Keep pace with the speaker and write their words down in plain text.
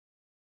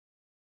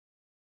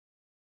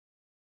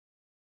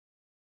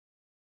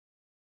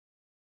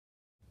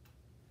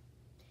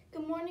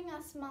Good morning,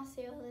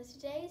 Osceola.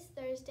 Today is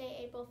Thursday,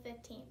 April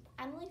 15th.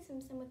 I'm Lee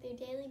Simpson with your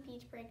daily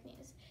beach break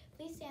news.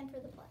 Please stand for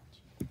the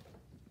pledge.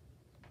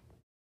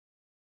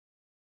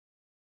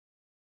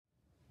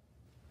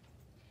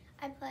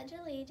 I pledge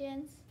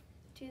allegiance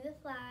to the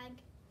flag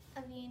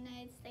of the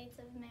United States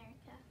of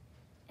America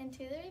and to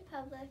the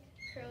republic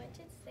for which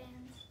it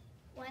stands,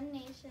 one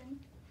nation,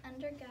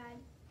 under God,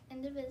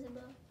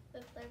 indivisible,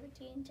 with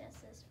liberty and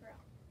justice for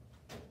all.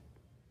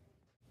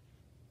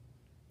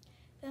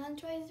 The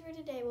lunch choices for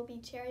today will be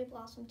cherry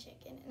blossom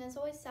chicken, and as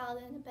always,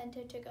 salad in a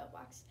bento to-go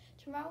box.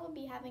 Tomorrow we'll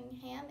be having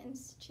ham and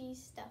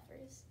cheese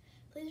stuffers.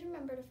 Please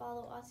remember to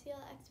follow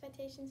Osceola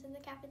expectations in the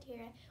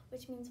cafeteria,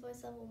 which means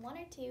voice level 1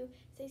 or 2,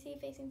 stay safe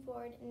facing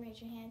forward, and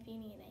raise your hand if you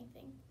need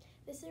anything.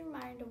 This is a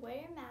reminder to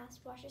wear your mask,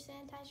 wash or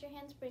sanitize your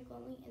hands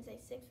frequently, and stay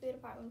 6 feet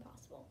apart when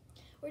possible.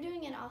 We're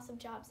doing an awesome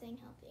job staying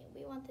healthy, and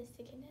we want this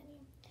to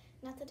continue.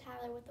 Now to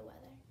Tyler with the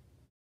weather.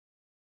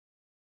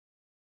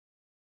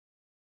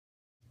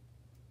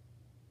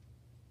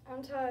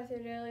 I'm Tyler with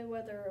your daily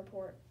weather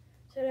report.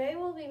 Today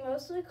will be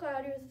mostly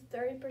cloudy with a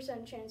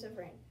 30% chance of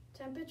rain.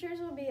 Temperatures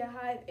will be a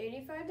high of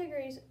 85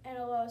 degrees and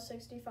a low of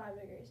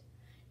 65 degrees.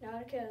 Now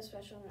to Kayla's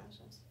special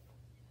announcements.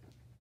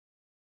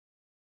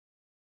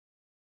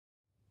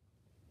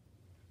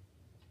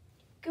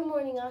 Good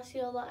morning,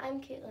 Osceola. I'm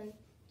Caitlin.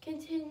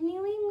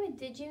 Continuing with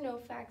Did You Know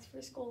Facts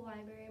for School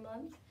Library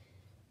Month.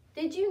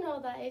 Did you know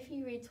that if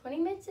you read 20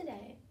 minutes a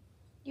day,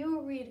 you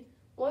will read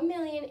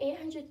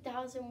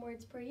 1,800,000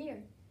 words per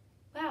year?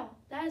 Wow,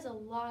 that is a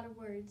lot of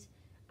words.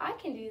 I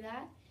can do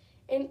that.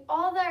 And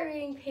all that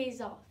reading pays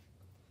off.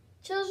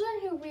 Children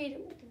who read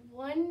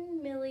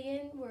 1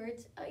 million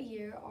words a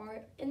year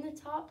are in the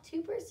top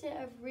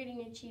 2% of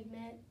reading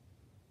achievement.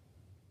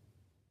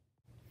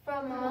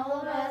 From all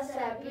of us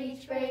at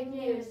Beach Break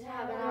News,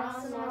 have an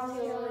awesome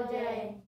Osceola day.